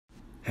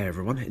Hey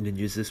everyone, in the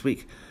news this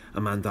week, a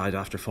man died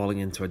after falling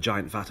into a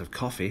giant vat of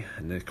coffee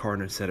and the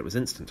coroner said it was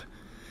instant.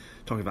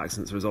 Talking of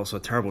accidents, there was also a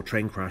terrible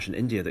train crash in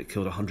India that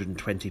killed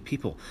 120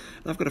 people.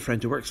 And I've got a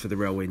friend who works for the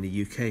railway in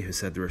the UK who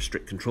said there were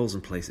strict controls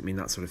in place that mean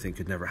that sort of thing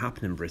could never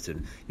happen in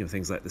Britain. You know,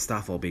 things like the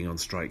staff all being on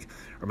strike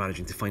or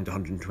managing to find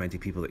 120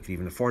 people that could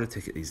even afford a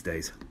ticket these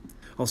days.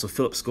 Also,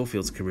 Phillip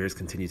Schofield's career has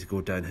continued to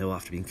go downhill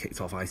after being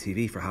kicked off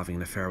ITV for having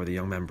an affair with a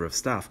young member of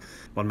staff.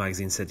 One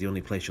magazine said the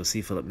only place you'll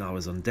see Phillip now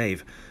is on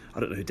Dave. I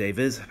don't know who Dave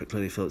is, but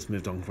clearly Phillip's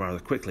moved on rather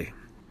quickly.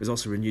 There's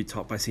also renewed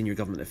talk by senior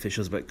government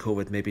officials about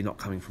COVID maybe not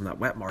coming from that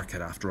wet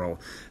market after all.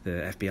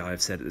 The FBI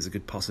have said there's a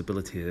good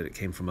possibility that it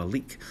came from a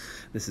leak.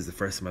 This is the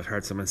first time I've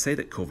heard someone say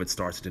that COVID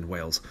started in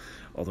Wales,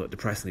 although it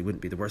depressingly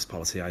wouldn't be the worst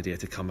policy idea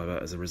to come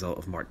about as a result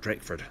of Mark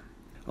Drakeford.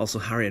 Also,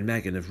 Harry and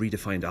Meghan have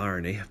redefined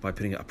irony by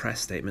putting out a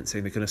press statement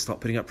saying they're going to stop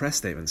putting up press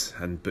statements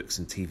and books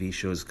and TV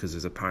shows because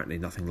there's apparently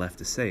nothing left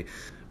to say.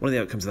 One of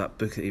the outcomes of that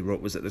book that he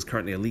wrote was that there's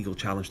currently a legal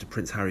challenge to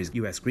Prince Harry's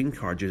US green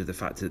card due to the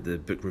fact that the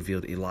book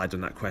revealed he lied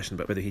on that question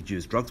about whether he'd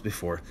used drugs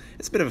before.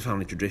 It's a bit of a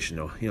family tradition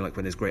though, you know, like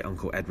when his great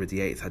uncle Edward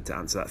VIII had to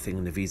answer that thing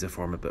in the visa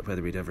form about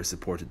whether he'd ever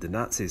supported the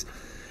Nazis.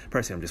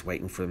 Personally, I'm just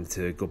waiting for them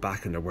to go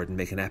back on their word and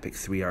make an epic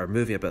 3-hour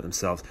movie about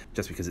themselves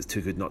just because it's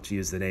too good not to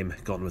use the name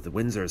Gone with the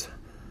Windsors.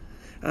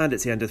 And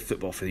it's the end of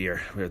football for the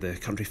year, where the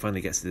country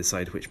finally gets to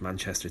decide which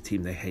Manchester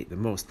team they hate the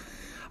most.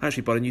 I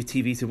actually bought a new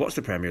TV to watch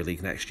the Premier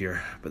League next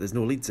year, but there's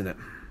no Leeds in it.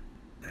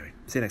 Anyway,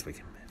 see you next week.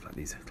 If you like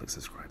these, click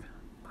subscribe.